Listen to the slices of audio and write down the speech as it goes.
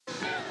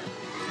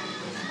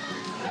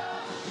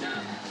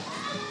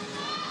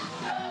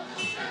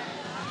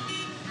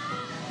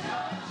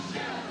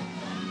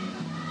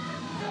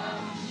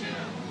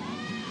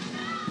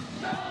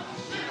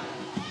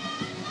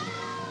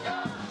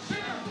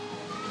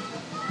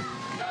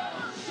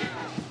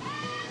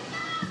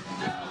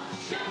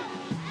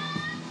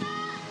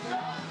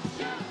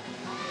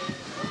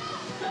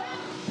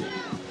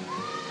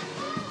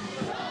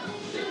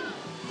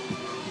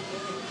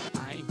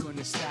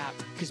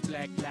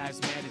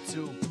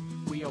too.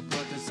 We are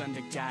brothers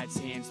under God's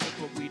hands,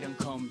 look what we done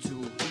come to.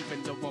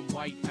 Even though I'm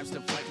white, I'm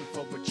still fighting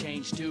for a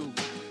change too.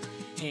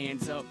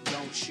 Hands up,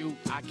 don't shoot,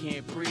 I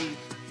can't breathe.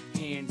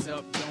 Hands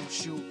up, don't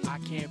shoot, I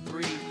can't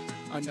breathe.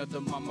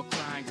 Another mama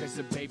crying cause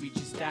the baby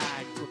just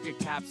died. Crooked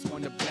cops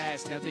wanna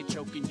blast, now they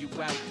choking you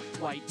out.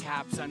 White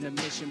cops on a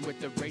mission with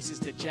the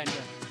racist agenda.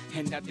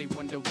 And now they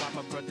wonder why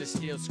my brother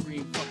still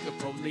scream, fuck the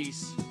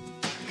police.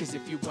 Cause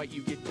if you white,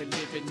 you get to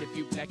live, and if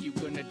you black, you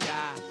gonna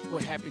die.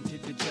 What happened to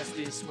the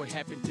justice? What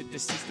happened to the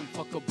system?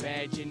 Fuck a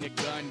badge and a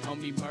gun,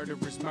 homie, murder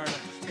is murder.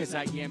 Cause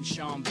I am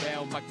Sean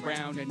Bell, Mike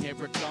Brown, and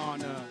Eric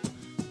Garner.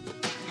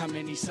 How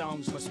many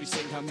songs must we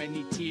sing? How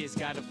many tears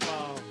gotta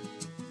fall?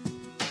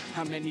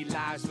 How many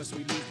lives must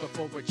we lose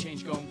before a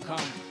change gon' come?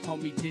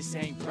 Homie, this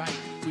ain't right,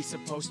 we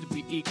supposed to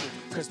be equal.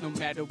 Cause no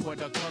matter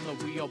what our color,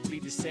 we all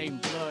bleed the same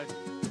blood.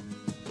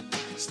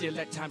 Still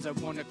at times I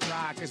wanna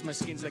cry, cause my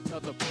skin's the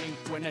color pink.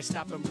 When I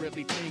stop and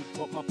really think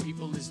what my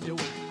people is doing,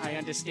 I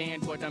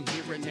understand what I'm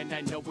hearing and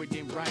I know it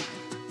ain't right.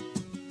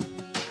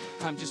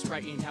 I'm just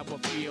writing how I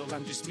feel,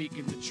 I'm just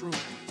speaking the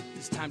truth.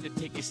 It's time to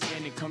take a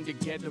stand and come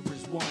together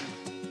as one.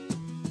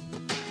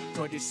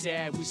 But it's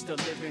sad, we still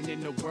living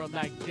in a world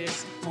like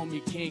this.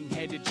 Homie King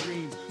had a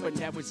dream, but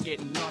now it's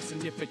getting lost.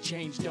 And if a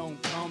change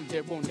don't come,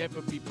 there won't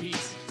ever be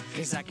peace.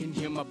 Cause I can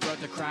hear my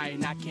brother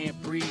crying, I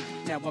can't breathe.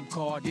 Now I'm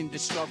caught in the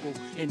struggle,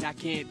 and I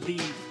can't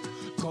leave.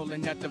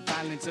 Calling out the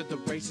violence of the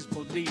racist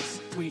police.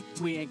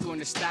 We ain't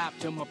gonna stop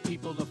till my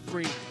people are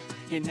free.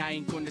 And I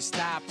ain't gonna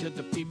stop till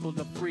the people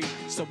are free.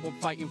 So I'm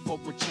fighting for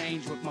a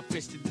change with my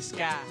fist in the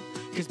sky.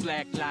 Cause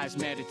black lives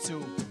matter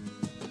too.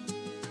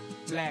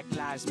 Black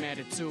lives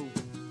matter too.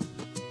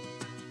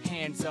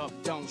 Hands up,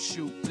 don't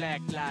shoot,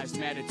 black lives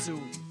matter too.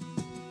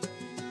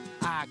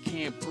 I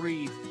can't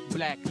breathe,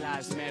 black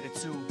lives matter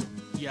too.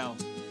 Yo,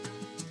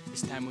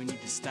 it's time we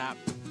need to stop.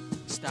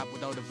 Stop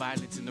with all the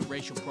violence and the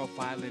racial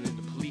profiling and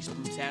the police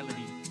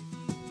brutality.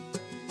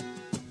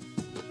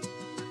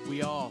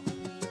 We all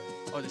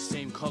are the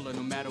same color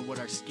no matter what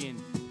our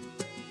skin.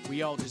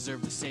 We all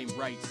deserve the same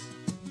rights.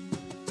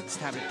 It's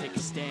time to take a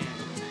stand.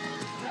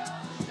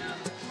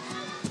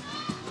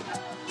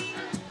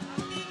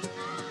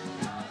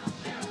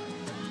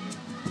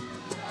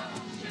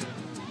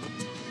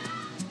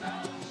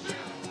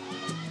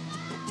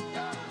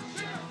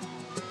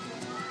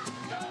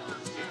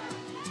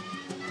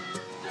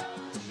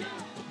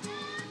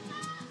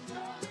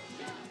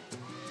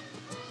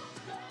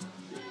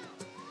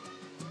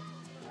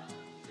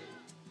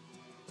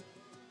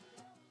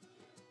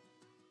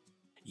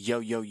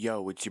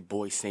 Yo, it's your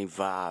boy Saint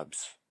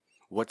Vibes.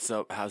 What's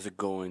up? How's it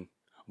going?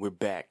 We're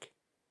back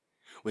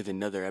with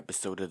another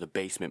episode of the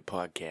Basement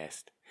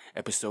Podcast,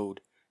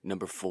 episode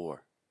number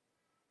 4.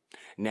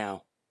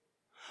 Now,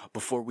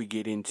 before we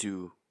get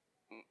into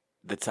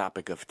the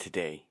topic of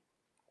today,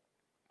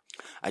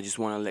 I just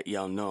want to let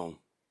y'all know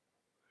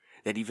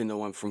that even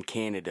though I'm from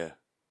Canada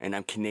and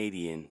I'm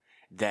Canadian,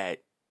 that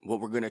what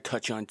we're going to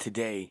touch on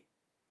today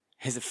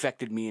has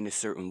affected me in a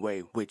certain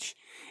way, which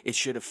it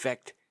should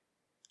affect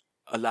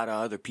a lot of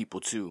other people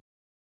too.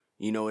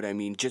 You know what I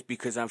mean? Just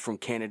because I'm from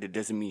Canada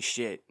doesn't mean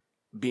shit.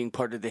 Being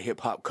part of the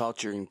hip-hop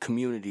culture and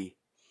community,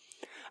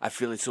 I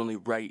feel it's only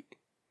right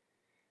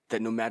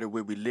that no matter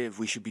where we live,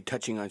 we should be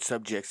touching on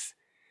subjects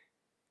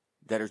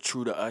that are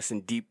true to us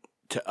and deep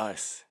to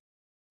us.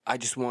 I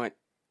just want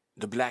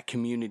the black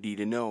community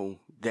to know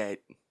that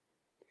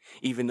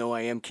even though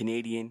I am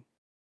Canadian,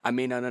 I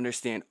may not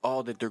understand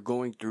all that they're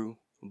going through,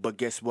 but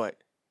guess what?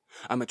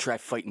 I'm gonna try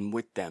fighting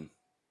with them.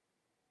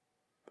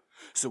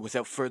 So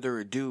without further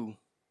ado,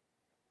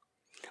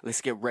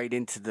 let's get right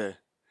into the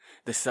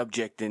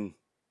subject and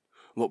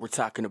what we're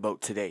talking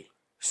about today.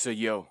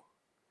 So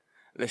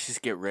let's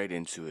just get right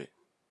into it.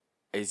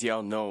 As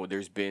y'all know,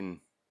 there's been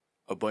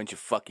a bunch of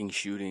fucking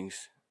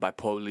shootings by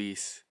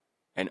police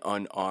and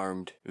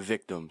unarmed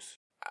victims.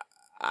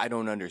 I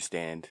don't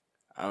understand.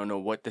 I don't know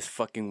what this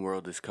fucking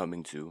world is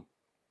coming to.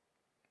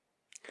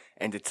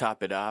 And to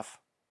top it off,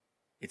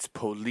 it's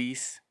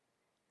police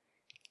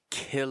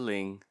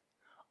killing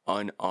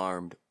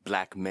unarmed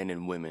black men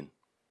and women.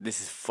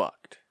 This is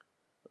fucked.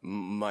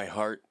 My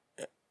heart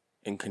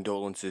and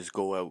condolences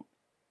go out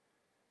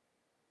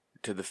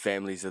to the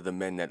families of the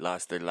men that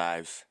lost their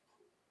lives.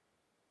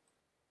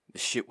 The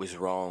shit was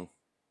wrong.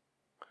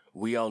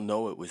 We all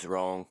know it was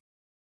wrong.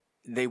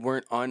 They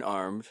weren't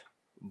unarmed,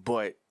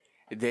 but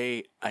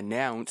they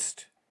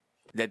announced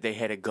that they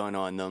had a gun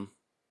on them.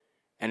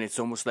 And it's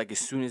almost like as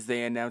soon as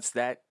they announced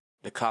that,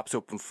 the cops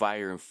opened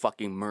fire and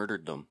fucking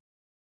murdered them.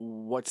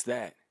 What's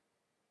that?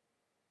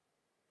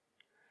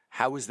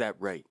 How is that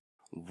right?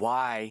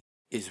 Why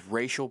is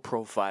racial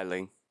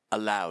profiling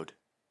allowed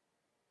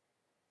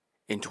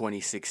in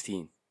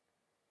 2016?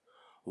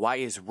 Why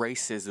is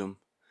racism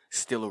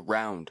still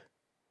around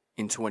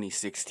in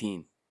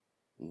 2016?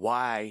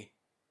 Why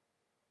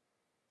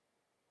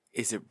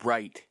is it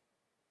right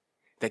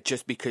that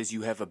just because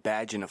you have a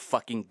badge and a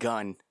fucking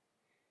gun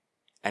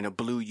and a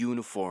blue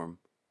uniform,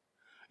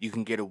 you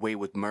can get away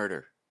with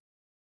murder?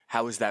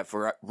 How is that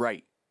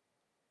right?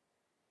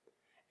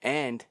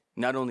 And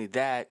Not only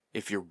that,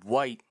 if you're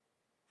white,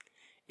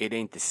 it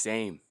ain't the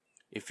same.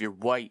 If you're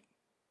white,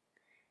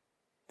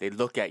 they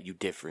look at you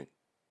different.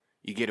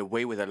 You get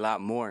away with a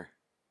lot more.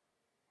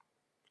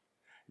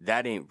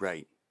 That ain't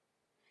right.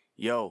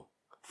 Yo,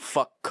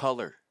 fuck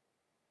color.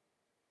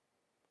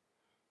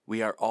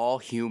 We are all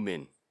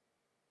human.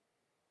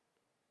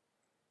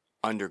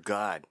 Under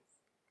God.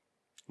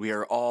 We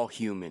are all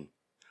human.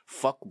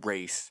 Fuck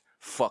race,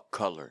 fuck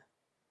color.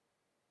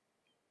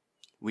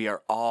 We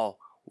are all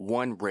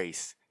one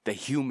race, the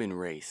human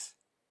race.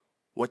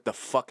 What the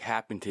fuck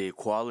happened to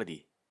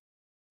equality?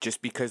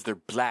 Just because they're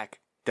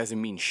black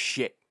doesn't mean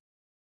shit.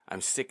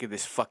 I'm sick of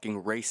this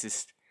fucking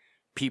racist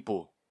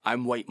people.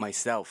 I'm white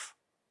myself.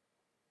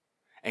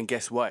 And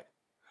guess what?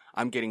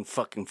 I'm getting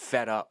fucking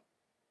fed up.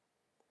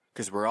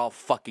 'Cause we're all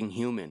fucking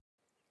human.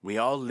 We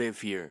all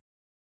live here.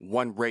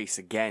 One race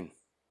again.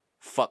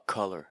 Fuck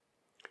color.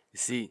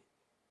 See,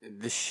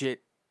 this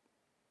shit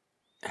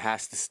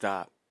has to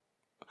stop.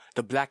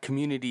 The black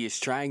community is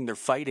trying, they're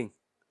fighting.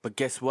 But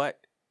guess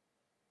what?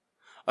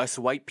 Us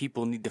white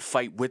people need to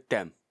fight with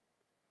them.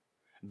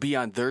 Be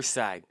on their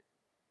side.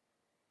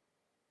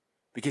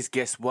 Because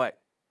guess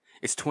what?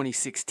 It's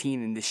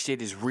 2016 and this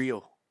shit is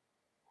real.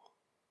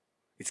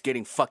 It's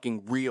getting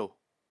fucking real.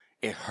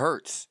 It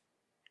hurts.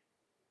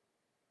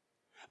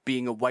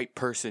 Being a white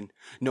person,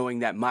 knowing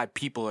that my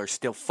people are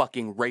still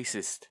fucking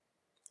racist.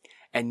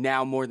 And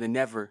now more than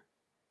ever,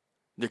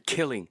 they're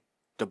killing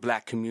the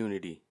black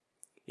community.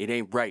 It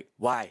ain't right.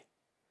 Why?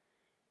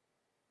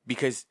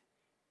 Because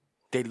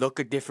they look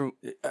a different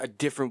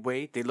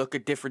way. They look a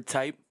different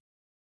type.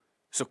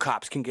 So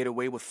cops can get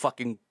away with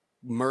fucking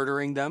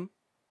murdering them.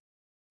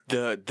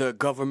 The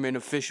government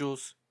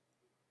officials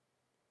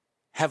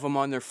have them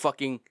on their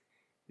fucking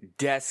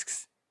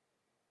desks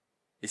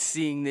is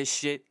seeing this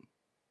shit.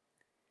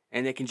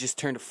 And they can just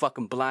turn a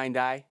fucking blind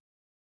eye.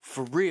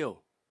 For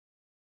real.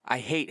 I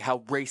hate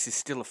how race is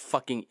still a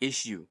fucking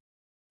issue.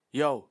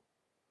 Yo.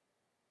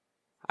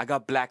 I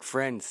got black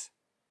friends.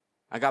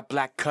 I got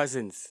black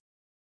cousins.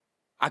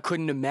 I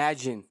couldn't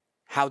imagine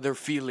how they're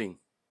feeling.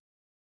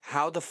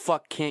 How the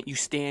fuck can't you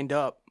stand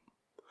up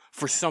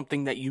for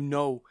something that you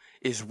know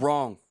is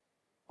wrong?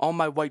 All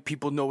my white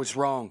people know is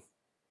wrong.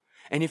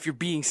 And if you're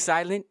being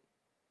silent,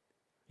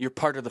 you're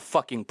part of the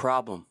fucking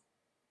problem.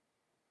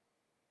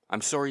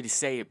 I'm sorry to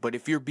say it, but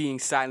if you're being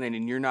silent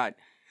and you're not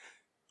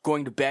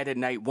going to bed at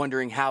night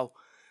wondering how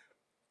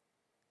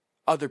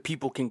other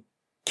people can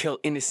kill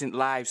innocent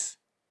lives,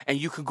 and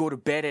you can go to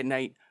bed at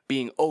night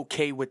being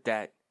okay with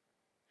that,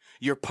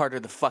 you're part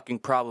of the fucking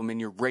problem and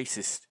you're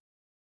racist.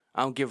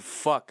 I don't give a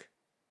fuck.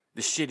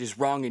 The shit is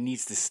wrong and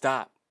needs to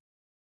stop.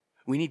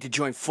 We need to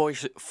join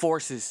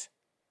forces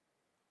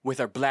with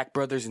our black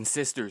brothers and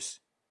sisters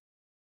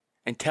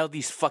and tell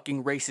these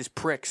fucking racist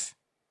pricks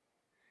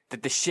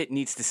that the shit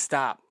needs to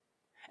stop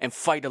and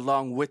fight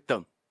along with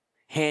them,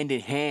 hand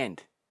in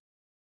hand.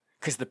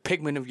 'Cause the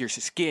pigment of your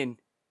skin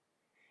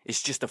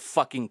is just a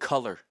fucking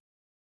color.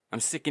 I'm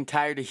sick and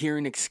tired of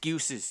hearing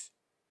excuses.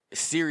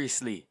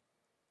 Seriously.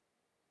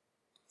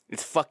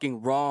 It's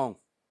fucking wrong.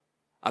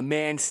 A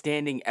man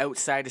standing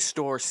outside a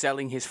store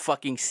selling his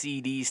fucking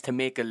CDs to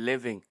make a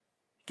living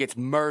gets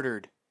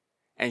murdered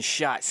and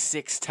shot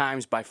 6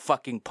 times by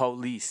fucking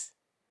police.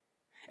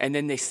 And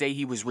then they say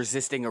he was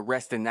resisting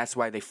arrest and that's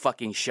why they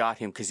fucking shot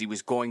him, 'cause he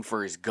was going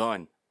for his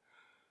gun.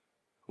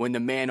 When the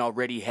man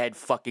already had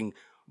fucking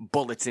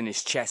bullets in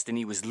his chest and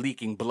he was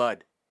leaking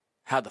blood.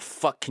 How the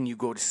fuck can you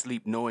go to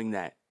sleep knowing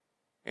that?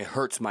 It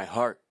hurts my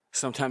heart.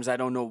 Sometimes I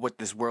don't know what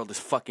this world is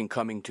fucking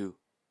coming to.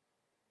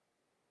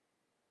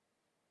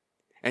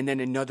 And then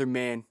another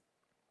man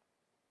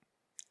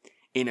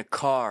in a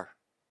car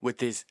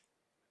with his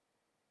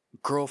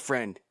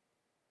girlfriend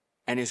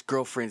and his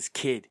girlfriend's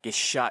kid gets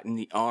shot in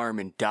the arm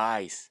and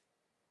dies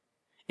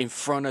in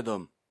front of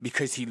them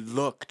because he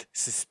looked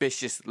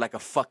suspicious like a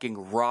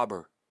fucking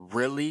robber.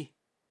 Really?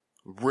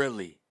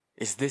 Really?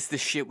 Is this the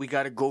shit we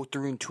gotta go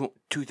through in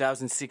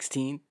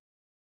 2016?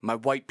 My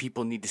white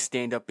people need to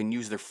stand up and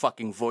use their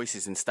fucking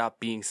voices and stop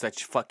being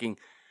such fucking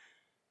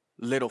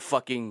little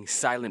fucking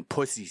silent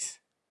pussies.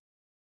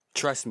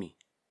 Trust me,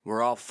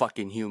 we're all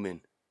fucking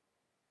human.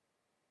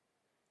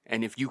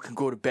 And if you can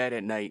go to bed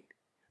at night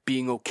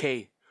being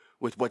okay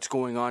with what's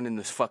going on in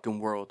this fucking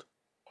world,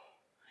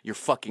 you're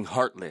fucking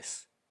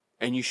heartless.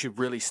 And you should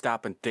really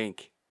stop and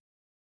think,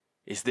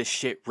 is this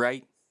shit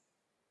right?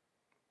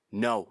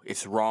 No,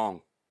 it's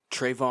wrong.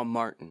 Trayvon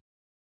Martin,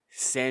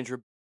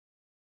 Sandra,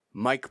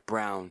 Mike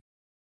Brown,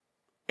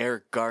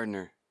 Eric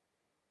Gardner,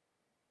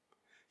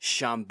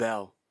 Sean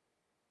Bell.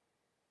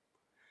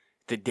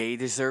 Did they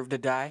deserve to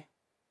die?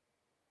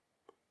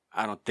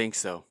 I don't think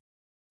so.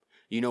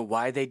 You know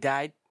why they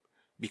died?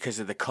 Because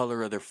of the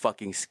color of their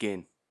fucking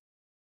skin.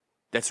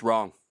 That's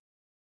wrong.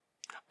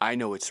 I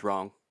know it's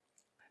wrong.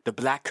 The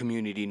black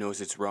community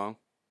knows it's wrong.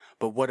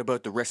 But what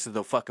about the rest of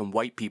the fucking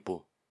white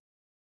people?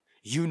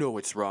 You know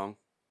it's wrong,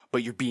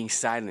 but you're being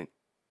silent.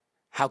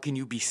 How can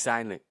you be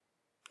silent?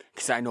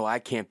 Because I know I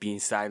can't be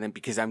silent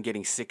because I'm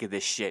getting sick of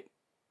this shit.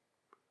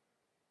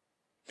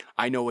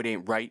 I know it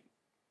ain't right,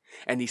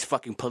 And these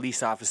fucking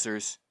police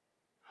officers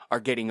are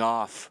getting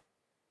off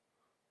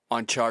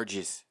on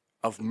charges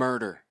of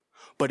murder.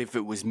 But if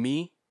it was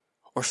me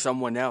or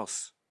someone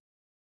else,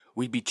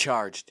 we'd be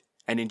charged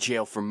and in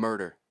jail for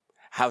murder.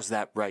 How's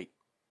that right?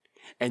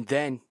 And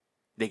then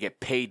they get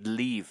paid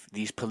leave,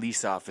 these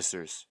police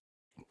officers.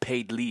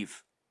 Paid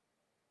leave.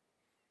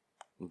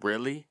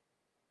 Really?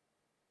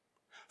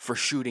 For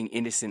shooting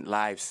innocent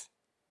lives.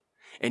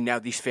 And now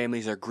these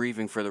families are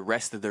grieving for the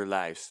rest of their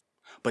lives.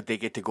 But they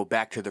get to go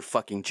back to their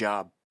fucking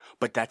job.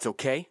 But that's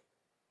okay?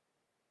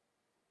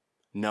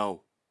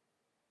 No.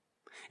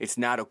 It's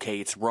not okay,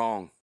 it's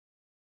wrong.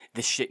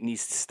 This shit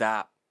needs to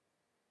stop.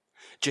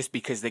 Just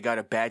because they got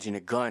a badge and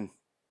a gun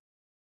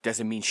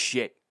doesn't mean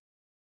shit.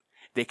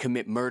 They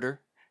commit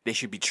murder, they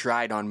should be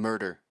tried on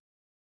murder.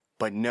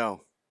 But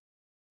no.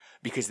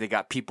 Because they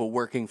got people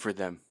working for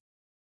them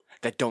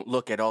that don't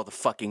look at all the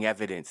fucking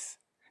evidence.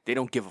 They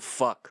don't give a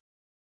fuck.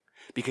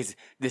 Because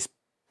this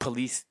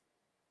police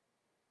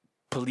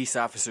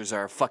officers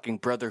are a fucking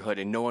brotherhood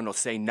and no one will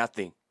say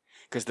nothing.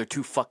 Because they're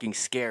too fucking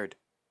scared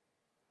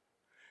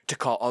to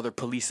call other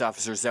police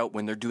officers out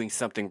when they're doing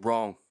something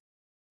wrong.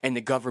 And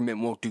the government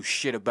won't do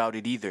shit about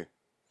it either.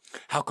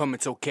 How come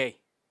it's okay?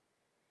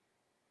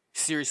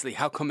 Seriously,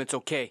 how come it's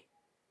okay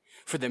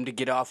for them to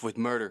get off with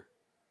murder?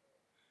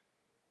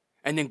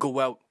 And then go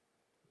out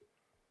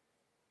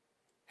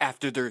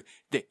after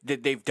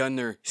they've done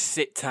their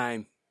sit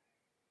time.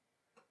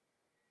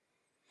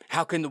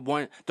 How can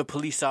the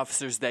police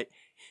officers that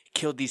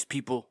killed these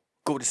people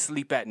go to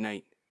sleep at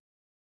night?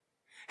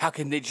 How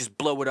can they just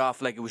blow it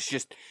off like it was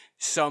just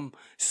some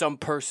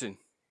person?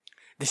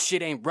 This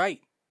shit ain't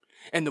right.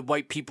 And the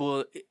white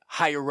people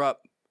higher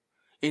up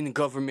in the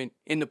government,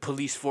 in the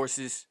police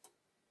forces,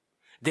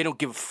 they don't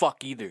give a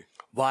fuck either.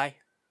 Why?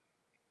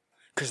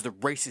 Because they're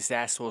racist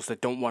assholes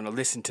that don't want to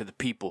listen to the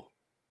people.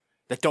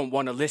 That don't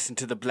want to listen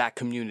to the black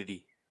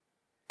community.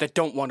 That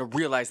don't want to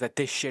realize that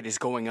this shit is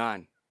going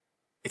on.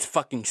 It's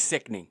fucking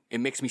sickening. It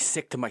makes me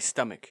sick to my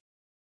stomach.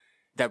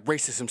 That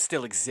racism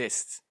still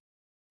exists.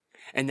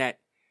 And that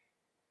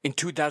in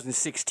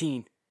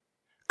 2016,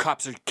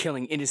 cops are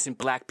killing innocent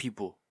black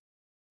people.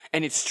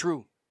 And it's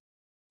true.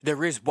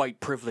 There is white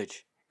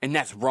privilege. And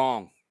that's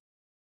wrong.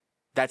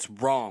 That's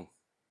wrong.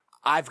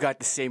 I've got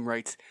the same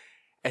rights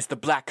as the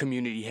black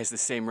community has the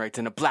same rights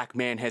and a black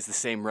man has the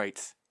same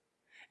rights.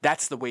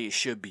 That's the way it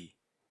should be.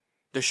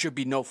 There should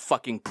be no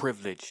fucking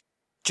privilege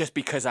just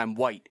because I'm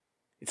white.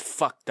 It's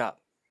fucked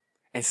up.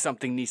 And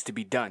something needs to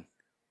be done.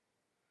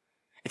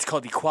 It's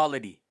called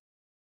equality.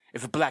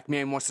 If a black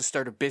man wants to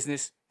start a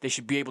business, they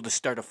should be able to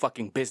start a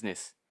fucking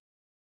business.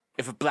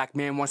 If a black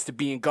man wants to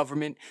be in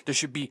government, there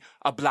should be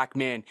a black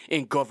man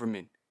in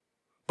government.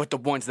 But the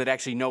ones that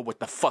actually know what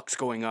the fuck's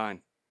going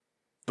on.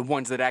 The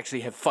ones that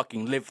actually have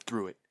fucking lived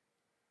through it.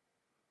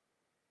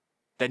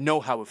 That know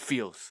how it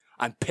feels.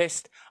 I'm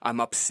pissed, I'm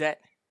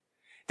upset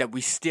that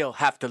we still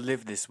have to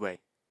live this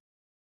way.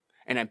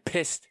 And I'm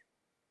pissed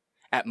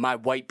at my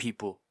white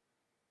people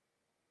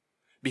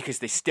because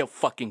they still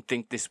fucking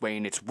think this way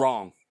and it's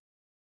wrong.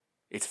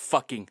 It's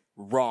fucking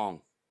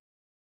wrong.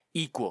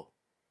 Equal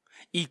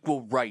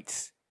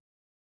rights.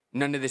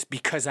 None of this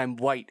because I'm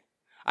white,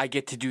 I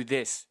get to do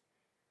this.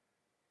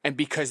 And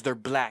because they're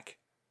black,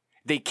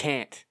 they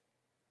can't.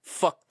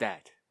 Fuck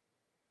that.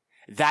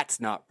 That's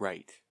not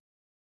right.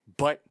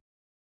 But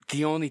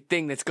the only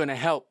thing that's gonna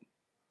help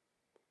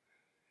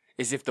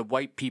is if the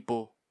white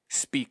people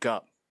speak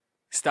up.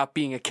 Stop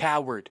being a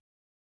coward.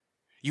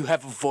 You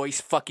have a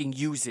voice, fucking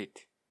use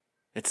it.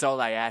 That's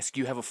all I ask.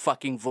 You have a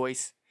fucking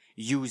voice,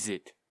 use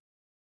it.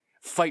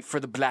 Fight for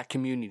the black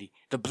community,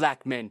 the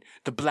black men,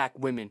 the black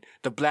women,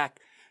 the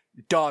black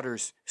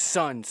daughters,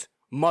 sons,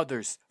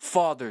 mothers,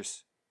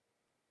 fathers.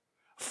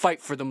 Fight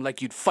for them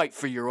like you'd fight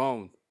for your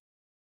own.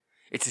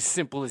 It's as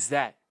simple as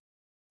that.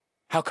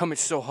 How come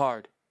it's so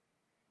hard?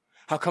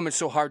 How come it's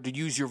so hard to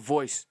use your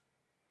voice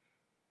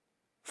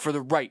for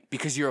the right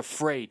because you're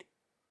afraid?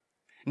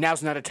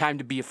 Now's not a time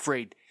to be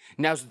afraid.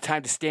 Now's the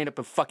time to stand up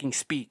and fucking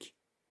speak.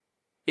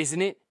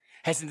 Isn't it?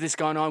 Hasn't this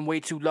gone on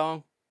way too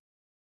long?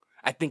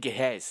 I think it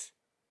has.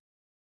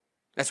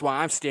 That's why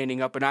I'm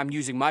standing up and I'm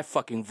using my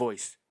fucking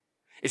voice.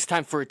 It's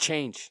time for a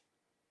change.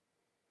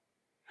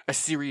 A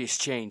serious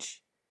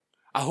change.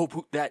 I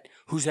hope that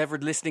who's ever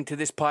listening to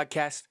this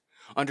podcast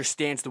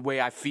understands the way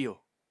I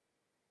feel.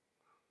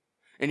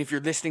 And if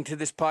you're listening to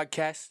this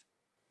podcast,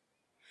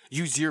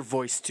 use your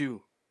voice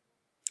too.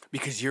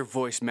 Because your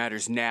voice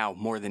matters now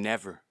more than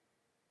ever.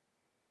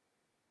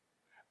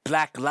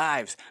 Black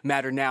lives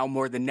matter now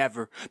more than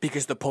ever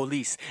because the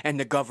police and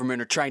the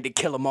government are trying to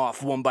kill them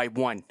off one by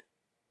one.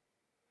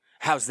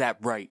 How's that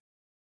right?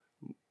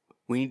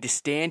 We need to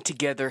stand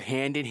together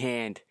hand in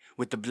hand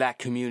with the black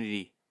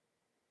community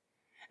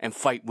and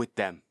fight with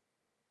them,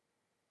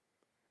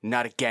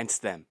 not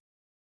against them.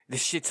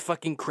 This shit's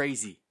fucking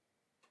crazy.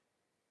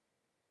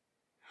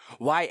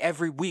 Why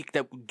every week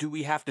do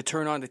we have to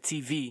turn on the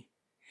TV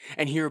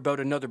and hear about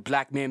another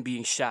black man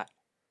being shot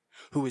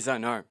who is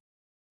unarmed?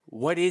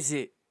 What is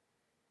it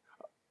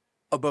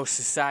about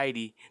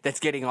society that's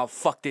getting all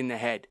fucked in the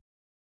head?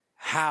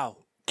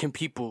 How can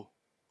people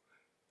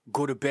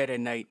go to bed at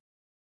night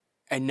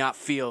and not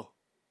feel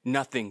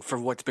nothing for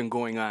what's been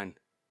going on?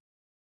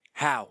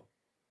 How?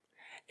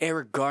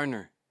 Eric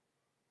Garner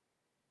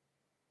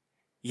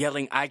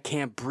yelling, "I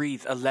can't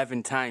breathe"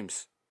 11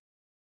 times,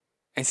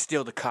 and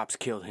still the cops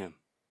killed him.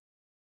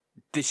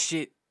 This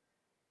shit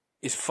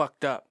is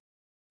fucked up.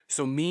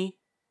 So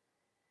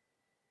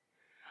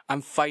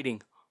I'm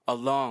fighting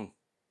along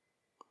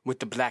with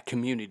the black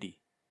community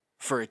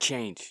for a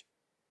change.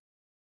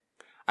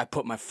 I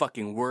put my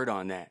fucking word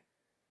on that.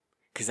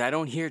 Because I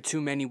don't hear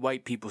too many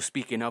white people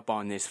speaking up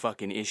on this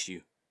fucking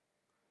issue.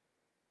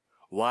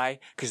 Why?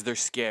 Because they're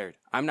scared.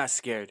 I'm not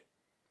scared.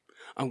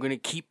 I'm going to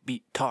keep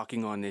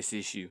talking on this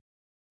issue.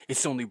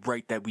 It's only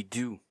right that we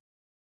do.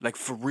 Like,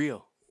 for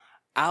real.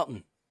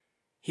 Alton,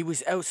 he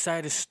was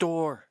outside a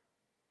store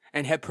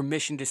and had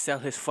permission to sell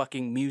his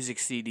fucking music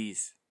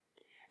CDs.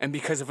 And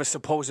because of a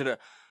supposed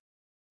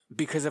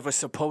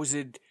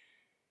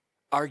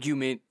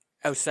argument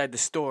outside the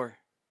store,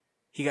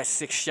 he got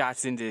 6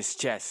 shots into his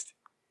chest.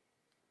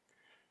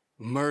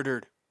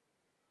 Murdered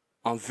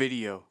on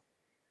video.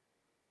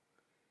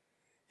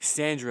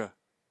 Sandra,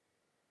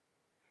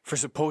 for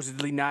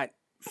supposedly not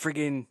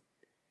friggin'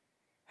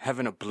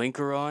 having a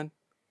blinker on.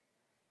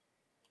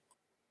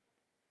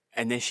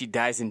 And then she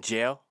dies in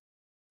jail?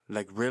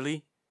 Like,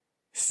 really?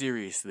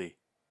 Seriously.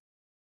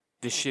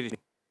 This shit is...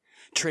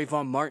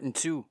 Trayvon Martin,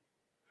 too,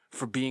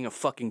 for being a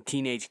fucking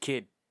teenage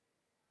kid.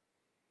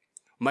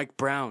 Mike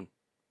Brown,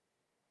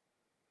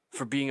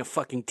 for being a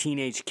fucking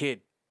teenage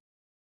kid.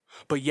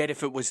 But yet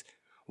if it was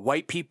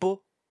white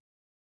people,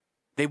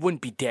 they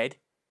wouldn't be dead.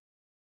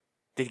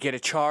 They'd get a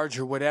charge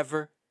or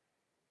whatever.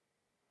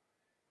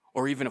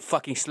 Or even a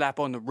fucking slap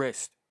on the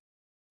wrist.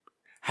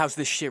 How's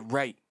this shit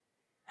right?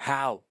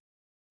 How?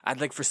 I'd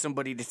like for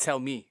somebody to tell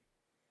me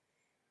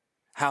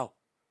how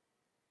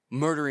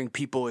murdering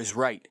people is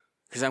right.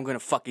 Because I'm going to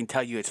fucking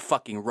tell you it's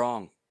fucking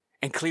wrong.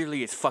 And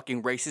clearly it's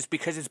fucking racist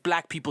because it's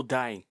black people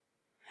dying.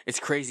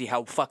 It's crazy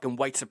how fucking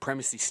white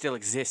supremacy still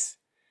exists.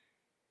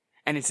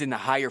 And it's in the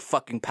higher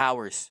fucking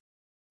powers.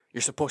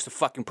 You're supposed to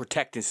fucking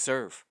protect and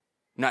serve.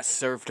 Not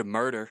serve to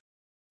murder.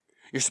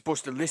 You're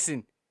supposed to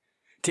listen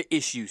to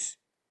issues.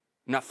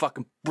 Not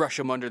fucking brush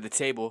them under the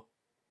table.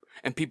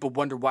 And people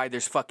wonder why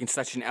there's fucking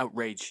such an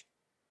outrage.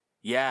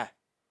 Yeah,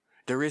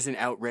 there is an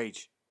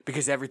outrage.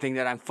 Because everything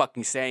that I'm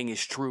fucking saying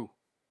is true.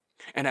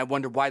 And I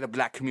wonder why the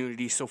black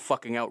community is so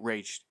fucking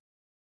outraged.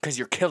 Because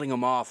you're killing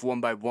them off one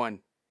by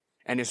one.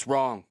 And it's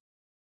wrong.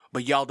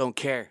 But y'all don't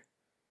care.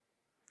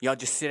 Y'all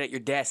just sit at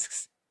your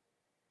desks.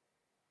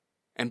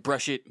 And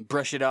brush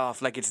it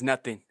off like it's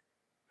nothing.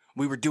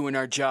 We were doing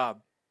our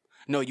job.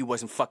 No, you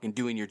wasn't fucking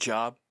doing your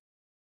job.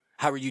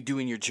 How are you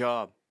doing your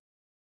job?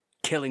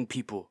 Killing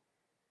people.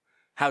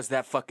 How's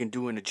that fucking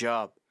doing a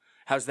job?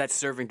 How's that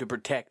serving to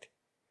protect?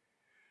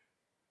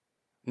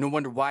 No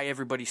wonder why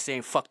everybody's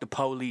saying fuck the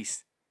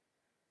police.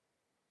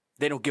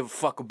 They don't give a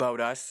fuck about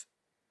us.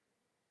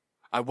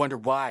 I wonder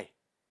why.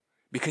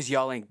 Because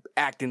y'all ain't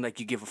acting like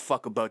you give a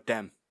fuck about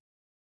them.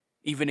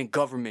 Even in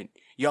government,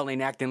 y'all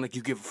ain't acting like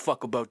you give a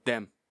fuck about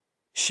them.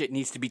 Shit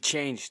needs to be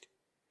changed.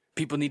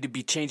 People need to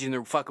be changing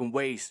their fucking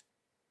ways.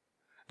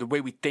 The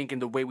way we think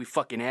and the way we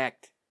fucking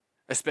act.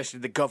 Especially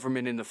the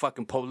government and the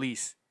fucking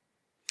police.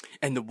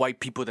 And the white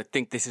people that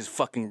think this is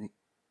fucking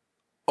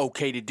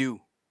okay to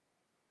do.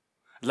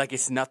 Like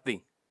it's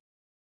nothing.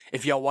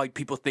 If y'all white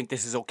people think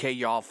this is okay,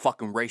 y'all all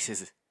fucking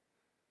racist.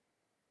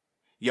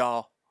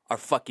 Y'all are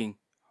fucking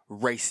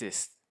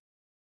racist.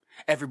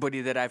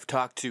 Everybody that I've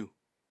talked to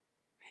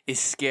is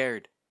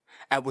scared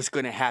at what's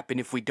gonna happen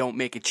if we don't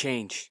make a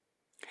change.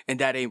 And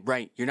that ain't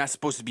right. You're not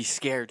supposed to be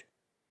scared.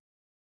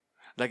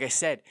 Like I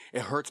said,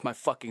 it hurts my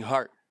fucking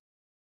heart.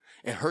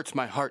 It hurts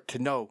my heart to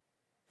know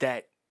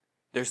that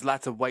there's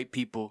lots of white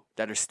people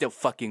that are still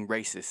fucking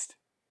racist.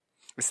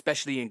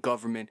 Especially in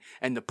government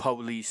and the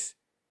police.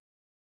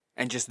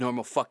 And just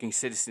normal fucking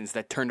citizens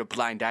that turn a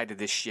blind eye to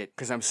this shit.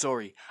 Because I'm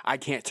sorry, I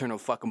can't turn a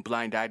fucking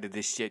blind eye to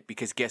this shit.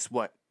 Because guess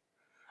what?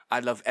 I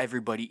love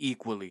everybody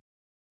equally.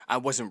 I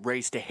wasn't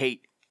raised to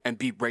hate and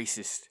be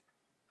racist.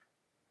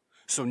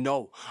 So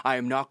no, I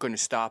am not going to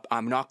stop.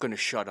 I'm not going to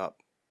shut up.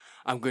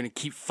 I'm going to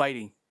keep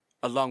fighting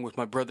along with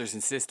my brothers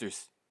and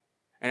sisters.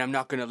 And I'm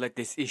not going to let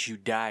this issue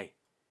die.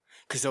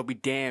 Because I'll be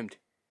damned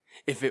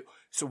if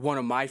it's one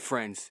of my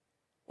friends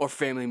or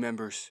family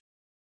members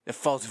that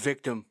falls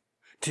victim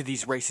to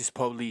these racist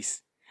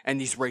police and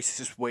these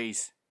racist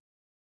ways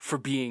for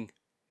being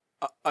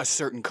a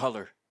certain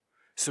color.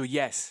 So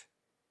yes,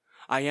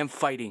 I am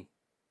fighting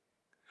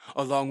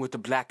along with the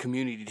black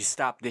community to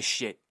stop this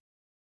shit.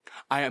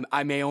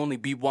 I may only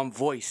be one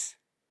voice,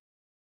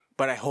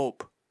 but I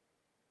hope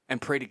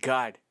and pray to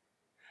God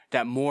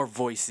that more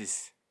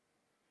voices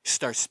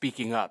start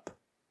speaking up.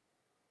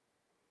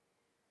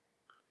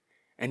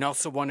 And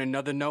also on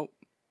another note,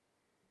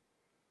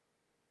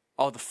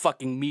 all the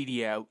fucking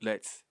media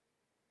outlets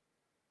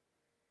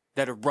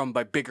that are run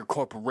by bigger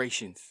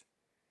corporations.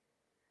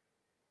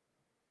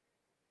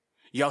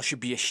 Y'all should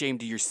be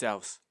ashamed of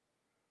yourselves.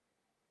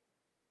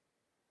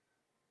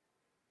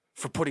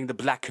 for putting the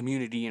black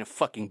community in a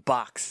fucking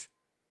box.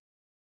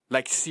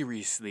 Like,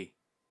 seriously.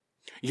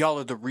 Y'all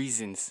are the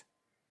reasons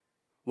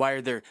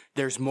why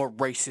there's more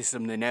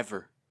racism than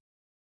ever.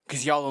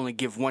 Because y'all only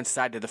give one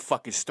side of the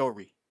fucking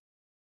story.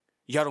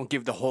 Y'all don't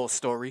give the whole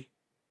story.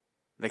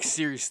 Like,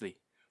 seriously.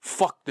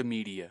 Fuck the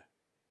media.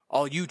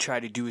 All you try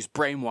to do is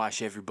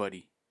brainwash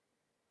everybody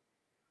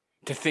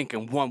to think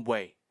in one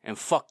way. And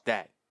fuck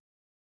that.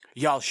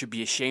 Y'all should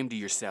be ashamed of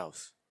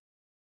yourselves.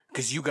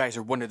 Because you guys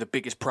are one of the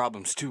biggest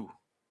problems too.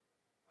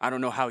 I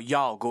don't know how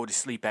y'all go to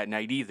sleep at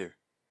night either.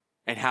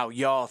 And how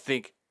y'all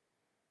think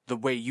the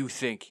way you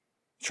think.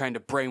 Trying to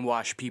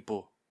brainwash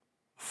people.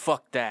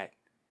 Fuck that.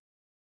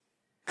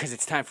 Because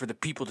it's time for the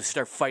people to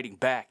start fighting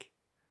back.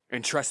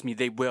 And trust me,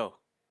 they will.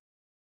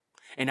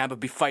 And I'm going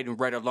to be fighting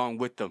right along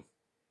with them.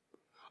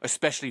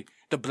 Especially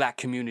the black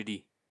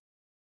community.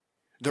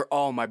 They're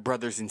all my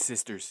brothers and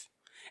sisters.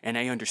 And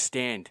I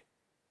understand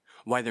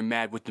why they're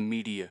mad with the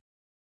media.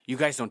 You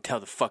guys don't tell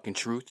the fucking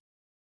truth.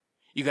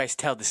 You guys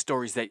tell the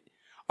stories that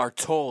are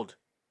told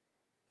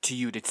to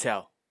you to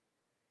tell.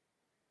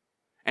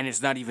 And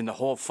it's not even the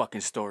whole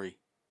fucking story.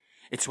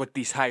 It's what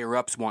these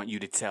higher-ups want you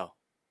to tell.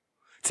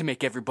 To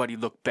make everybody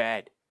look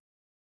bad.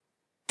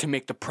 To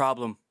make the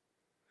problem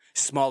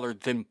smaller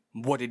than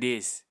what it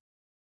is.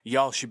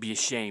 Y'all should be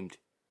ashamed.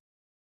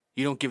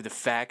 You don't give the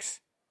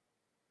facts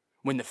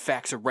when the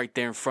facts are right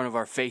there in front of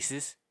our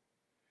faces.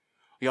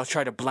 Y'all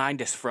try to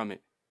blind us from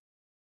it.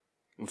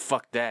 And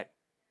fuck that.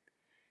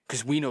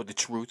 Because we know the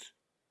truth.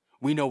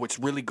 We know what's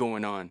really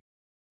going on.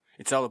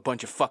 It's all a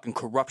bunch of fucking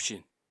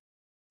corruption.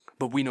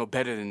 But we know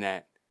better than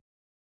that.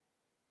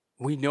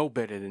 We know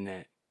better than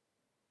that.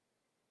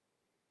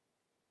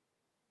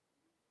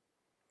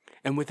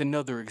 And with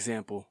another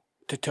example,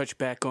 to touch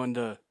back on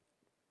the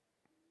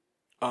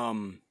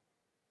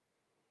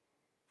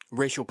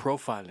racial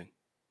profiling.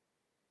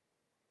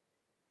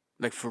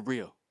 Like, for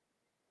real.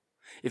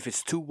 If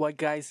it's two white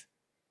guys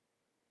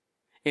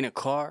in a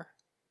car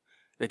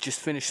that just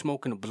finished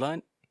smoking a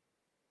blunt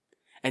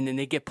and then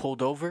they get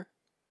pulled over,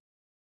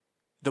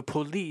 the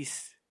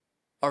police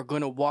are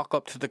going to walk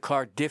up to the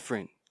car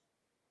different.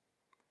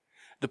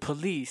 The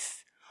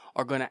police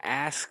are going to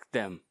ask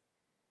them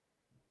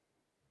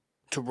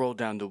to roll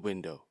down the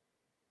window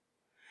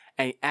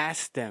and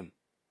ask them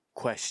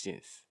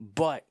questions.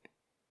 But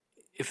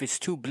if it's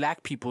two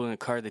black people in a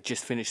car that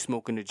just finished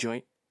smoking a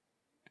joint,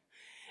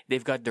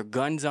 they've got their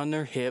guns on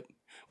their hip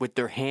with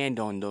their hand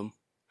on them,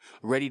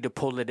 ready to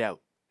pull it out.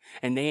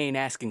 And they ain't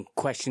asking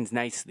questions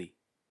nicely.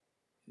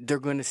 They're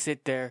going to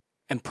sit there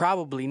and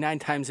probably 9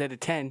 times out of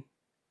 10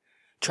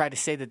 try to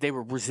say that they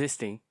were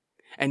resisting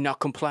and not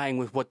complying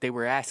with what they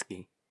were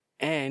asking.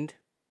 And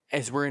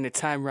as we're in a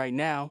time right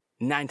now,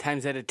 9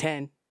 times out of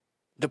 10,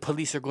 the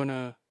police are going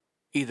to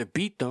either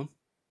beat them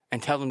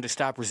and tell them to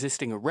stop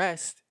resisting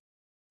arrest,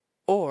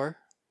 or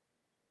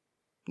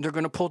they're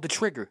going to pull the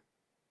trigger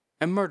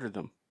and murder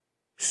them.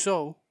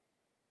 So,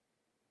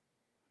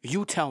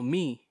 you tell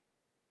me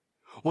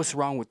what's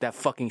wrong with that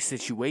fucking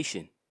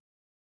situation.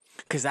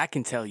 Because I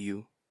can tell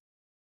you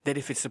that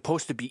if it's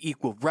supposed to be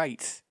equal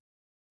rights,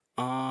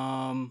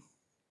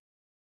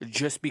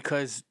 just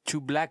because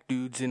 2 black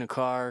dudes in a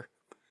car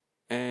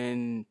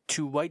and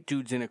 2 white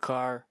dudes in a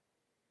car,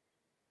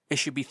 it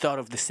should be thought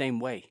of the same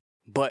way.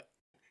 But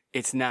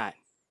it's not.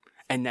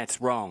 And that's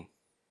wrong.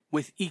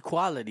 With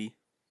equality,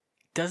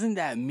 doesn't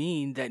that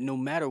mean that no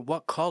matter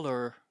what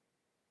color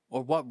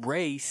or what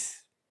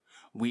race,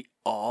 we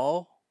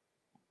all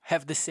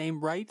have the same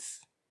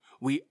rights?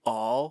 We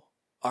all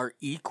are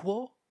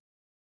equal?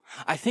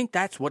 I think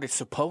that's what it's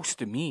supposed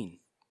to mean.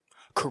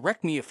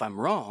 Correct me if I'm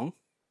wrong,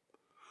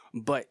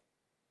 but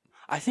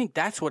I think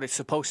that's what it's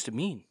supposed to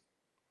mean.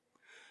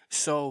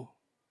 So,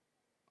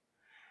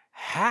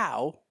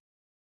 how,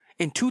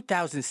 in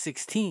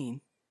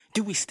 2016,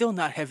 do we still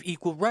not have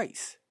equal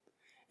rights?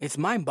 It's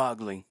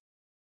mind-boggling,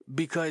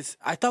 because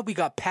I thought we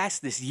got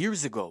past this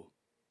years ago,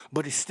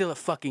 but it's still a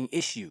fucking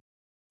issue.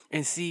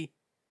 And see,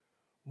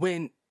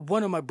 when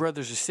one of my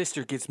brothers or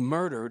sister gets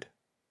murdered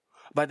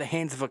by the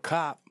hands of a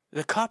cop,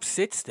 the cop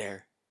sits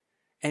there,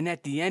 and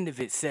at the end of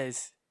it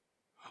says,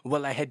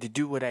 well, I had to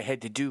do what I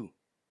had to do.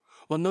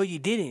 Well, no, you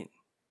didn't.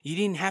 You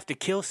didn't have to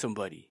kill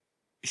somebody.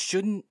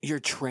 Shouldn't your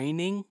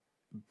training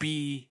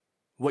be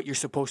what you're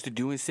supposed to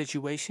do in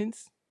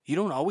situations? You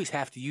don't always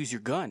have to use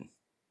your gun.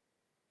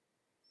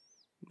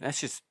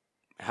 That's just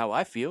how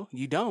I feel.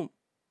 You don't.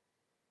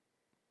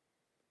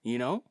 You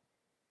know?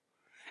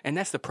 And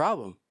that's the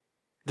problem.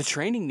 The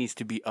training needs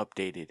to be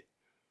updated.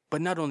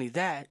 But not only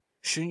that,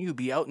 shouldn't you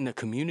be out in the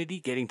community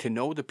getting to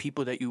know the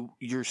people that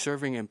you're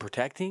serving and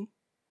protecting?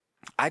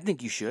 I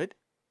think you should.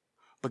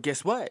 But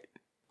guess what?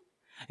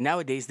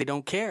 Nowadays, they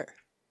don't care.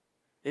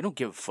 They don't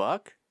give a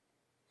fuck.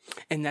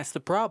 And that's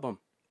the problem.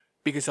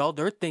 Because all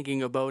they're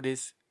thinking about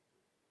is,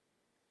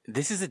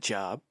 this is a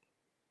job,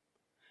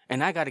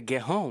 and I gotta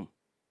get home.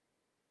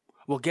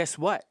 Well, guess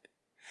what?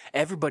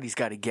 Everybody's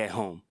gotta get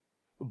home.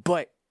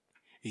 But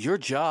your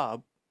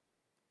job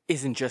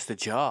isn't just a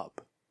job.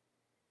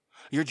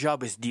 Your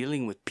job is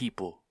dealing with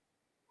people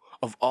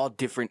of all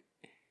different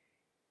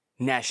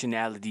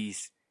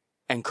nationalities,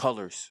 and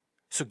colors.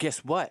 So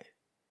guess what?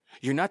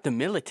 You're not the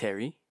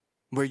military,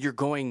 where you're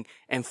going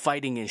and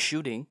fighting and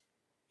shooting.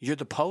 You're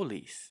the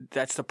police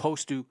that's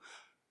supposed to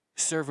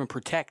serve and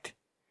protect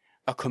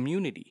a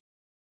community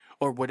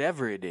or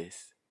whatever it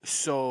is.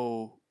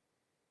 So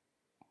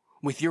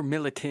with your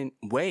militant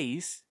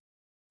ways,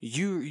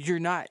 you're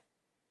not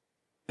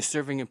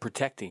serving and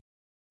protecting.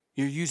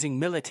 You're using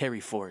military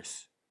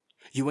force.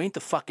 You ain't the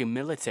fucking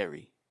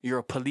military. You're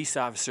a police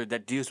officer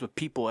that deals with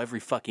people every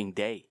fucking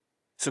day.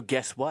 So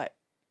guess what?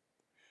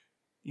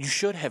 You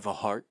should have a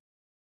heart.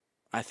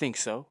 I think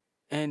so.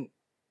 And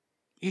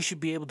you should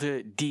be able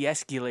to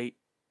de-escalate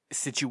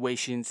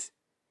situations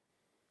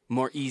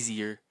more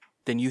easier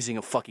than using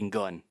a fucking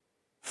gun.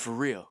 For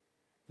real.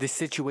 This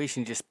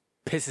situation just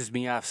pisses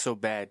me off so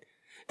bad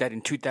that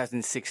in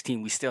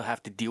 2016 we still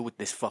have to deal with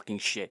this fucking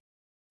shit.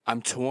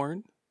 I'm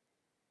torn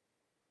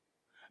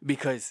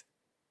because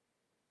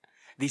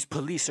these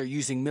police are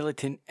using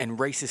militant and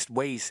racist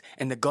ways,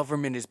 and the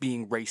government is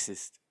being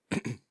racist.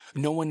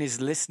 No one is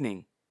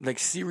listening. Like,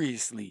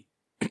 seriously.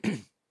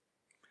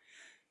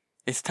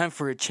 It's time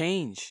for a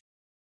change.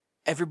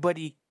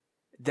 Everybody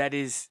that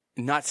is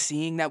not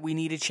seeing that we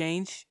need a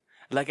change,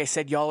 like I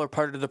said, y'all are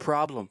part of the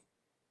problem.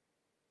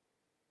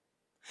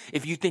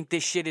 If you think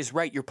this shit is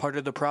right, you're part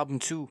of the problem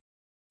too.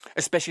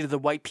 Especially to the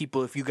white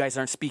people if you guys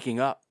aren't speaking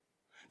up.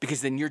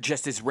 Because then you're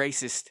just as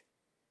racist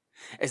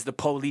as the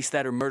police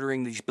that are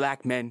murdering these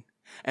black men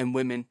and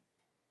women.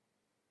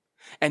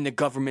 And the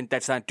government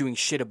that's not doing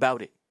shit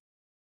about it.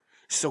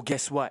 So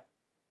guess what?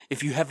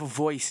 If you have a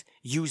voice,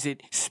 use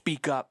it,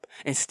 speak up,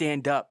 and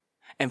stand up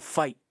and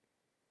fight.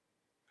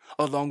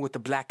 Along with the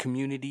black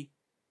community.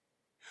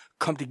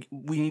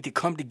 We need to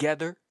come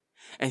together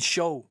and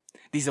show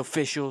these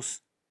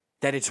officials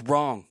that it's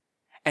wrong.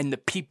 And the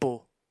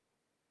people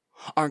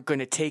aren't going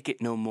to take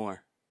it no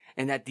more.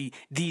 And that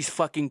these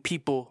fucking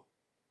people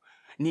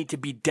need to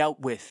be dealt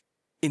with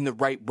in the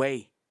right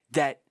way.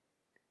 That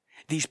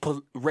these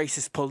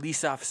racist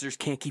police officers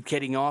can't keep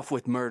getting off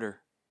with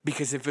murder.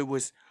 Because if it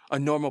was a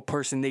normal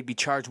person, they'd be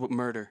charged with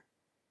murder.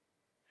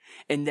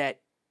 And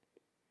that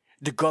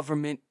the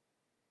government,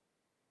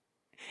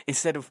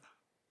 instead of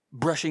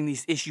brushing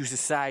these issues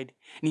aside,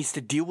 needs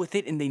to deal with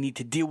it, and they need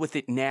to deal with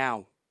it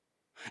now.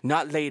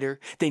 Not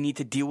later. They need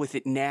to deal with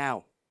it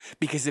now.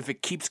 Because if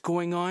it keeps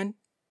going on,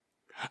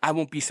 I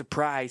won't be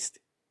surprised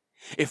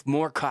if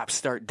more cops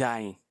start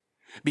dying.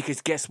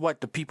 Because guess what?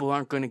 The people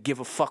aren't going to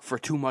give a fuck for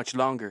too much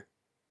longer.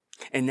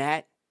 And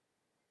that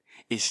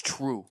is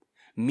true.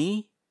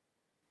 Me?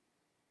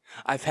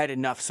 I've had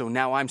enough, so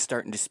now I'm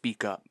starting to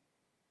speak up.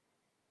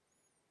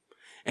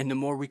 And the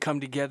more we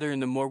come together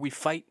and the more we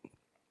fight,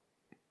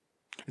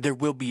 there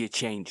will be a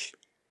change.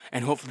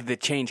 And hopefully the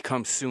change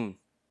comes soon.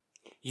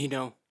 You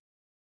know,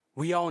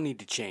 we all need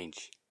to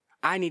change.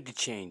 I need to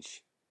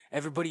change.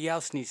 Everybody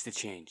else needs to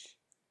change.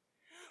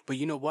 But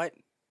you know what?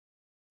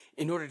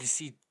 In order to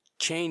see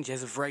change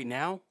as of right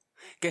now,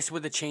 guess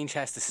where the change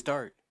has to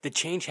start? The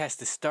change has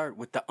to start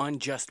with the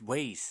unjust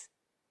ways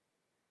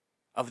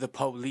of the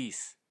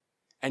police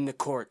and the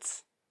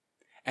courts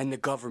and the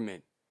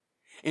government.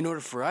 In order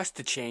for us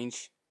to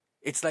change,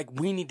 it's like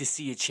we need to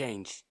see a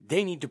change.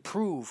 They need to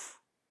prove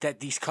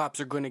that these cops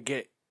are going to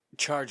get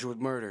charged with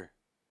murder.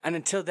 And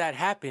until that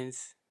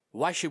happens,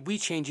 why should we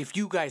change if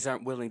you guys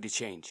aren't willing to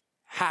change?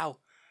 How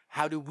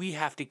do we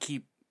have to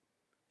keep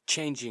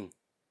changing,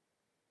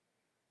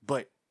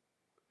 but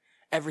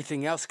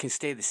everything else can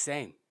stay the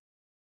same?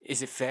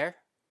 Is it fair?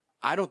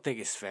 I don't think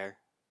it's fair.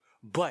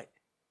 But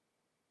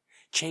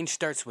change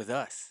starts with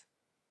us.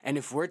 And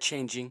if we're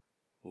changing,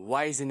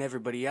 why isn't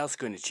everybody else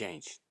going to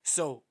change?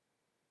 So,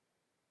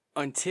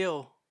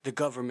 until the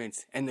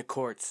governments and the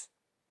courts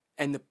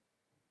and the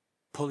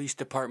police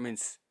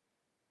departments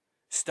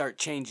start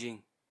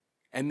changing,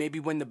 and maybe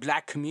when the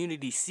black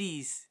community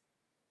sees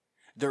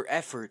their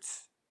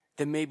efforts,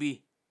 then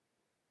maybe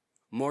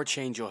more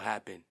change will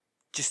happen.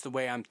 Just the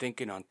way I'm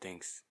thinking on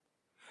things.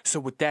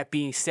 So with that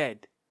being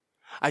said,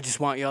 I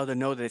just want y'all to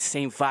know that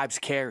Same Vibes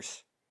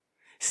cares.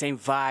 Same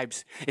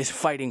Vibes is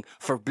fighting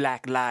for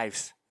black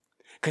lives.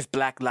 Because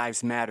black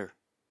lives matter.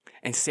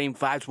 And Same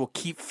Vibes will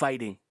keep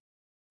fighting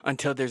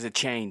until there's a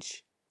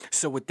change.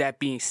 So with that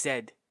being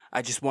said,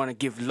 I just want to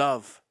give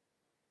love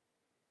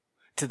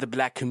to the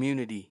black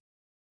community.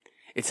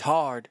 It's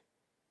hard,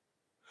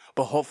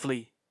 but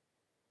hopefully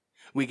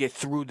we get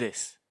through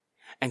this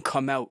and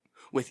come out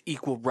with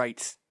equal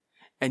rights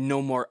and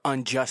no more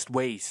unjust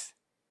ways,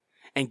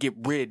 and get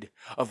rid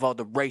of all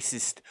the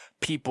racist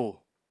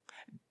people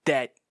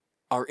that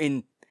are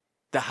in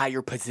the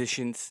higher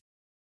positions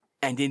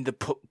and in the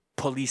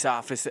police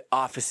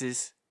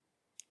offices.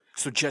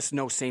 So just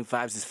know Same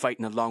Vibes is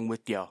fighting along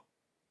with y'all,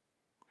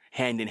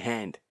 hand in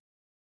hand.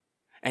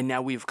 And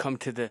now we've come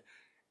to the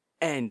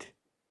end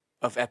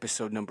of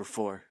episode number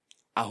 4.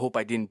 I hope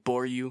I didn't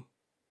bore you.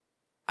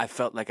 I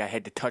felt like I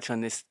had to touch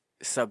on this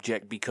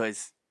subject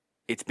because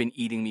it's been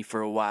eating me for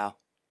a while.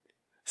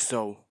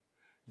 So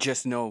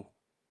just know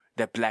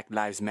that Black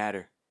Lives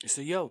Matter.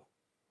 So yo,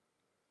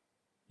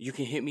 you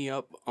can hit me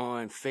up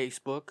on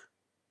Facebook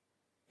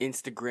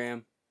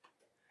Instagram,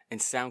 and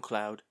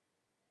SoundCloud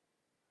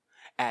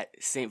at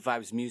St.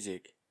 Vibes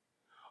Music.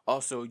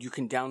 Also, you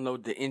can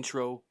download the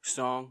intro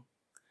song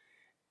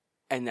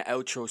and the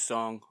outro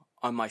song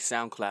on my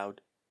SoundCloud.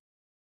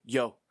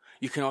 Yo,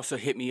 you can also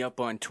hit me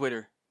up on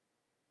Twitter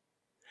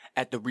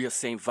at The Real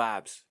St.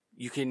 Vibes.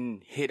 You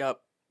can hit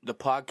up the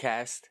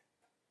podcast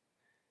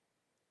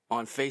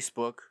on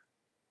Facebook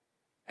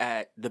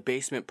at The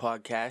Basement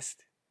Podcast.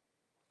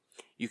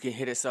 You can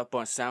hit us up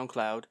on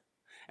SoundCloud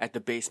at The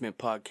Basement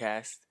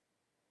Podcast.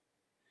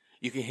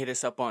 You can hit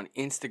us up on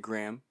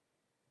Instagram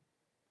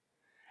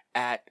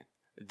at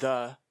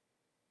the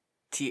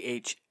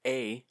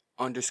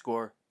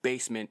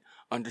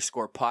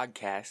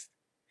THA_basement_podcast.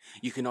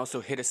 You can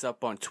also hit us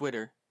up on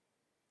Twitter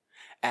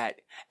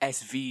at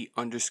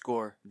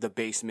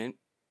SV_thebasement.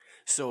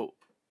 So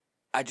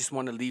I just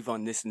want to leave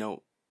on this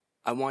note.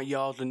 I want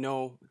y'all to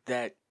know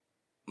that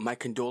my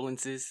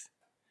condolences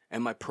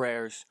and my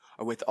prayers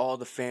are with all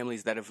the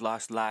families that have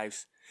lost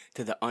lives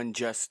to the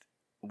unjust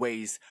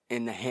ways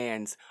in the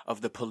hands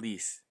of the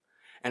police.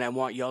 And I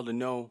want y'all to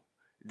know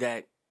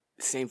that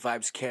St.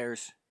 Vibes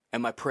cares,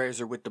 and my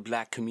prayers are with the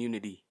black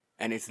community,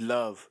 and it's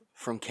love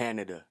from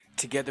Canada.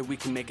 Together we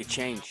can make a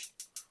change.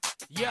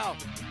 Yo,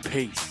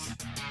 peace.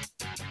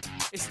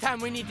 It's time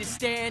we need to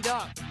stand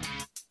up.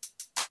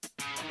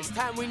 It's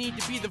time we need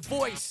to be the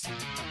voice.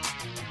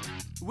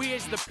 We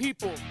as the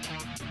people.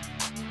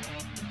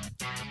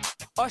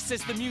 Us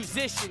as the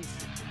musicians.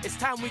 It's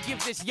time we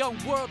give this young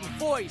world a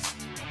voice.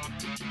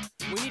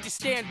 We need to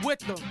stand with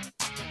them.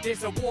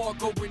 There's a war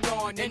going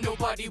on and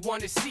nobody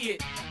wanna see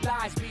it.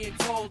 Lies being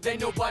told and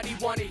nobody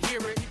wanna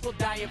hear it. People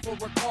dying for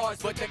a cause,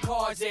 but the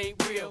cause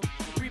ain't real.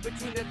 Read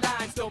between the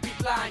lines, don't be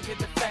blind to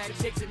the fact. It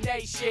takes a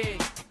nation,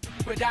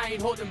 but I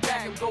ain't holding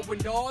back. I'm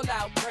going all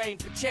out, praying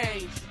for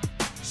change.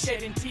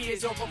 Shedding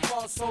tears over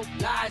false hope,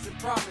 lies and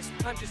promise.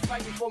 I'm just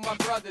fighting for my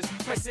brothers,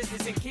 my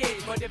sisters and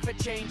kids. But if a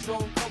change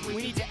don't come,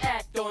 we need to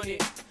act on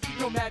it.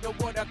 No matter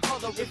what our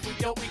color, if we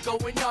don't, we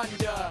going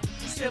under.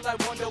 Still I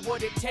wonder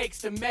what it takes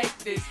to make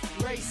this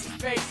racist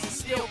face is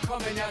still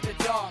coming out the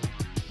dark.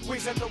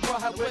 Ways of the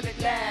world, how will it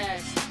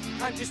last?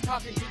 I'm just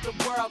talking to the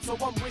world, so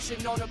I'm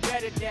wishing on a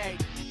better day.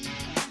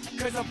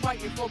 Cause I'm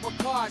fighting for a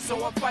cause,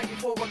 so I'm fighting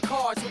for a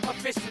cause with my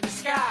fist to the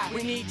sky.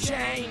 We need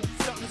change,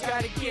 something's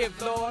gotta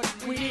give, Lord.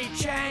 We need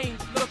change,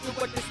 look at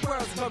what this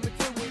world's coming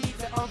to. We need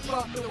to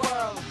unfuck the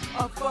world,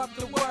 unfuck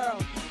the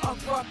world,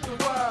 unfuck the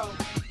world.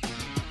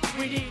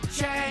 We need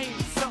change,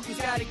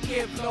 something's gotta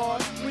give,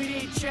 Lord. We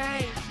need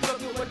change,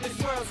 look at what this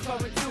world's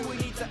coming to. We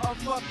need to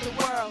unfuck the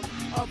world,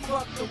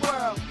 unfuck the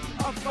world,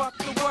 unfuck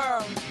the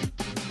world.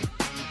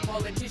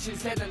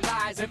 Politicians tell the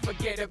lies and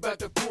forget about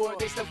the poor.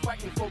 They still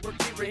fighting for a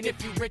cure, and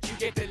if you rich, you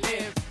get to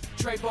live.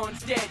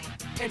 Trayvon's dead,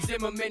 and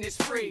Zimmerman is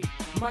free.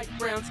 Mike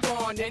Brown's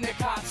gone, and the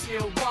cops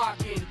still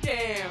walking.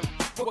 Damn,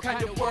 what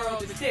kind of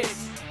world is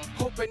this?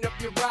 Open up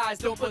your eyes,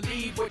 don't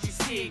believe what you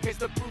see. Cause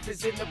the proof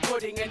is in the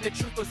pudding, and the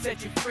truth will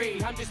set you free.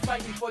 I'm just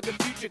fighting for the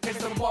future, cause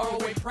tomorrow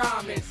ain't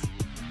promised.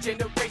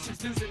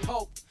 Generations losing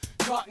hope,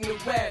 caught in the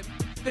web.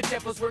 The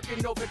devil's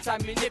working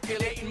overtime,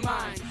 manipulating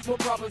minds. More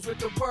problems with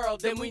the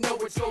world than we know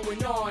what's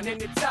going on.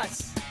 And it's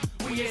us,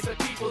 we as the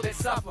people that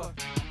suffer.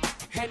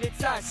 And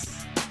it's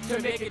us, to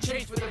make a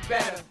change for the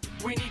better.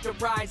 We need to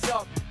rise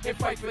up and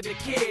fight for the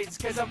kids.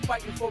 Cause I'm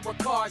fighting for a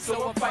cause,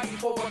 so I'm fighting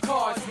for a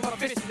cause with my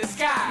fist in the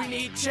sky. We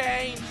need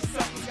change,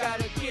 something's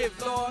gotta give,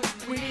 Lord.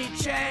 We need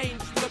change,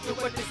 look at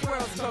what this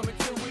world's coming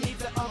to. We need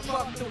to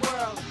unfuck the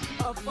world,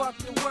 unfuck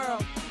the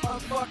world,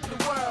 unfuck the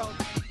world.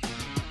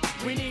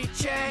 We need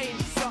change,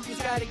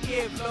 something's gotta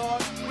give,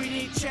 Lord. We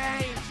need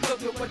change,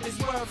 look at what this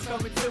world's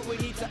coming to. We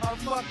need to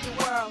unfuck the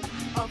world,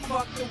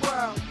 unfuck the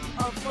world,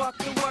 unfuck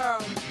the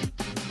world.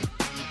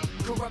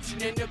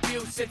 Corruption and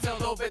abuse, it's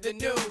all over the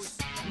news.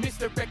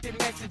 Misdirected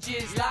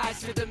messages, lies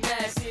to the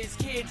masses.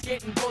 Kids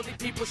getting bullied,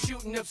 people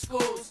shooting up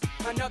schools.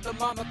 Another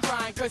mama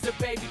crying cause her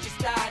baby just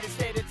died.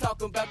 Instead of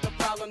talking about the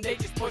problem, they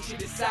just push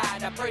it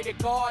aside. I pray to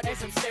God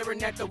as I'm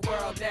staring at the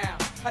world now.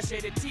 I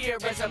shed a tear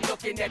as I'm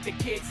looking at the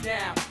kids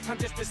now. I'm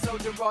just a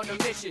soldier on a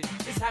mission.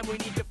 It's time we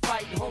need to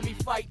fight, homie,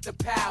 fight the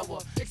power.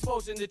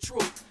 Exposing the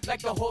truth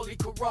like the Holy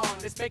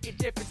Quran. Let's make a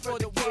difference for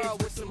the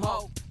world with some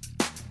hope.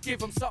 Give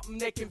them something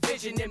they can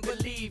vision and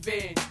believe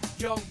in.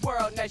 Young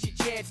world, now's your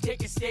chance,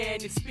 take a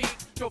stand and speak.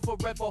 Don't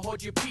forever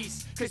hold your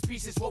peace, cause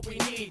peace is what we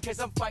need. Cause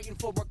I'm fighting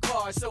for a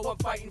cause, so I'm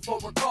fighting for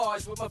a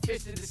cause. With my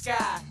fist in the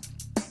sky,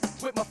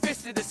 with my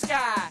fist in the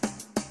sky.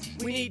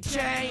 We need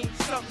change,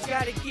 something's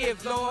gotta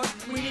give, Lord.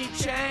 We need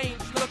change,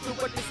 look at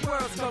what this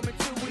world's coming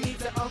to. We need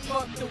to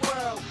unfuck the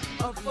world,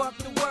 unfuck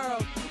the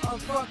world,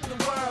 unfuck the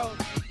world.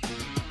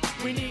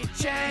 We need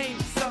change,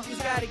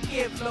 something's gotta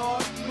give,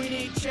 Lord. We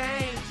need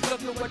change,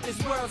 look at what this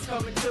world's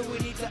coming to. We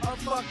need to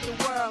unfuck the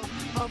world,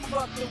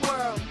 unfuck the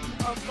world,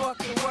 unfuck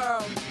the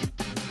world.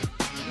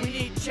 We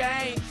need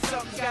change,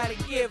 something's gotta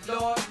give,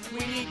 Lord. We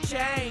need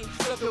change,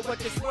 look at what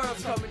this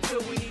world's coming to.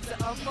 We need to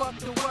unfuck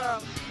the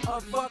world,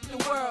 unfuck the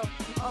world,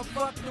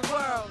 unfuck the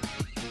world.